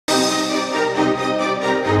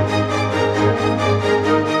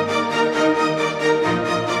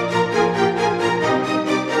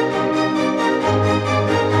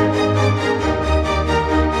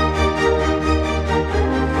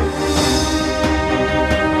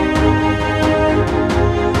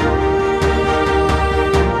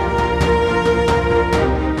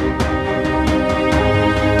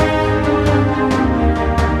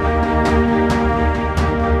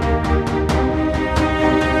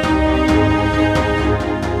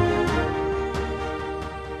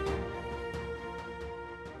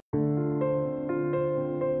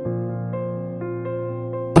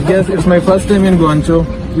guess it's my first time in Guangzhou.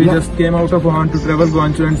 We just came out of Wuhan to travel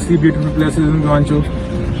Guangzhou and see beautiful places in Guangzhou.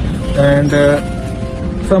 And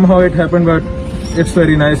somehow it happened, but it's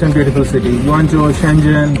very nice and beautiful city. Guangzhou,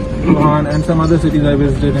 Shenzhen, Wuhan, and some other cities I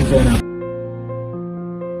visited in China.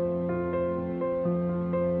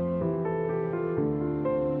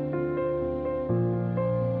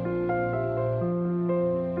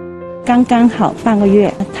 刚刚好半个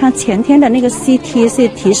月，它前天的那个 CT 是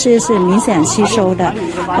提示是明显吸收的，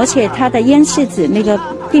而且它的咽拭子那个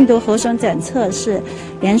病毒核酸检测是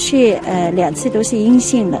连续2次都是阴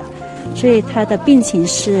性的，所以它的病情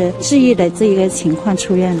是治愈的这一个情况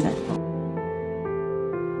出院的。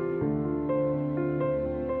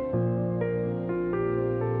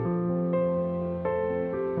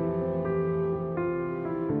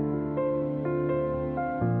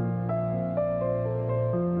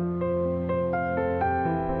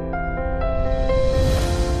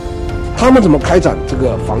 他们怎么开展这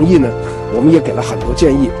个防疫呢？我们也给了很多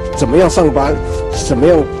建议，怎么样上班，怎么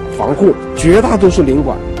样防护。绝大多数领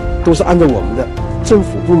馆都是按照我们的政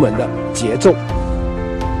府部门的节奏、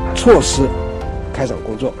措施开展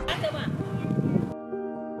工作。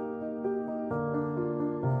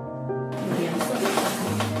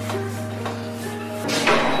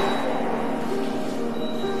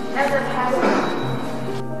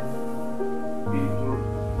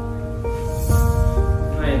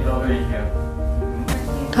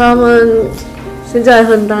他们现在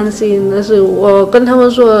很担心，但是我跟他们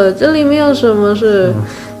说，这里没有什么事，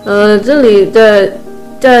这里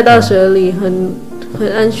在大学里很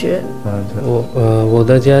安全。我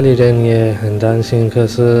的家里人也很担心，可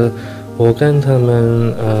是我跟他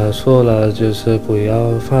们说了，就是不要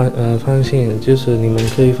放心，就是你们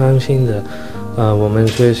可以放心的。我们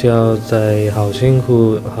学校在好辛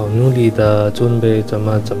苦、好努力的准备怎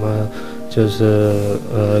么。 就是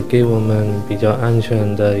给我们比较安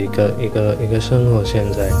全的一个生活。现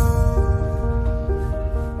在，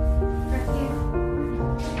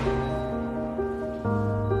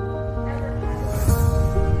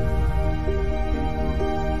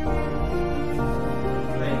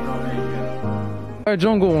爱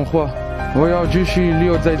中国文化，我要继续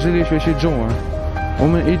留在这里学习中文。我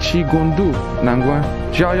们一起共度难关，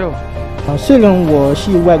加油！虽然我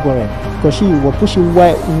是外国人，可是我不是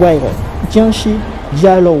外人。 江西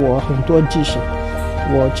教了我很多知识，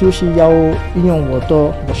我就是要运用我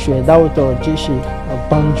学到的知识，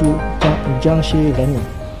帮助江西人民。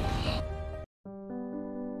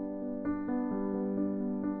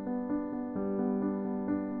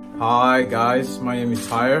Hi guys, my name is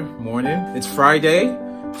Tyre. Morning. It's Friday,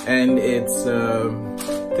 and it's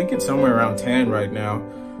I think it's somewhere around 10 right now.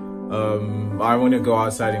 I want to go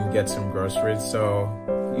outside and get some groceries, so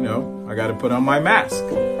you know I got to put on my mask.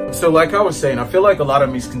 So like I was saying, I feel like a lot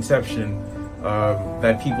of misconception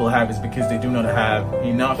that people have is because they do not have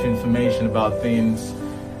enough information about things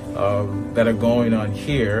that are going on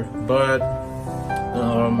here. But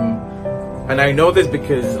and I know this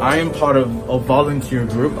because I am part of a volunteer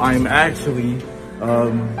group. I am actually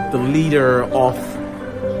the leader of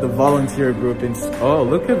the volunteer group. Oh,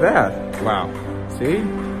 look at that. Wow. See?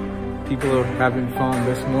 People are having fun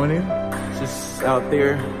this morning. Just out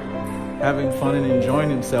there having fun and enjoying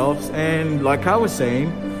themselves. And like I was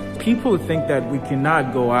saying, people think that we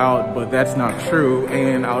cannot go out, but that's not true.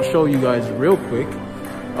 And I'll show you guys real quick.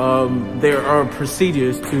 There are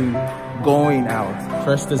procedures to going out.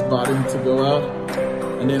 Press this button to go out.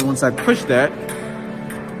 And then once I push that,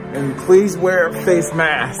 and please wear a face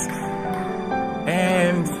mask.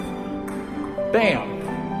 And bam,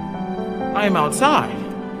 I'm outside.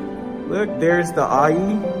 Look, there's the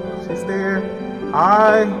IE. She's there.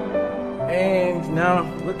 Hi. And now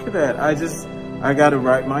look at that. I gotta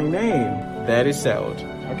write my name. That is settled.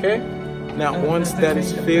 Okay? Now once that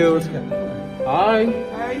is filled. Hi.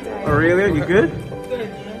 Aurelia, you good?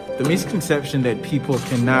 The misconception that people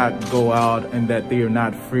cannot go out and that they are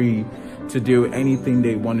not free to do anything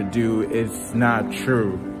they want to do is not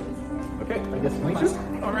true. Okay, I guess me too.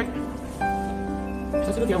 All right.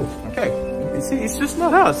 Okay. You see, it's just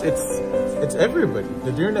not us. It's everybody.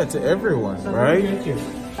 They're doing that to everyone, right?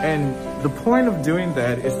 And the point of doing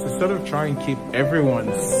that is to sort of try and keep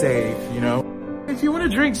everyone safe, you know? If you want to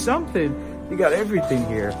drink something, you got everything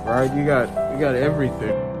here, right? You got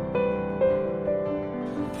everything.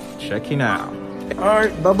 Checking out. All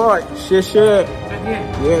right, bye-bye. 谢谢.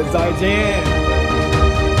 Yeah, 再见.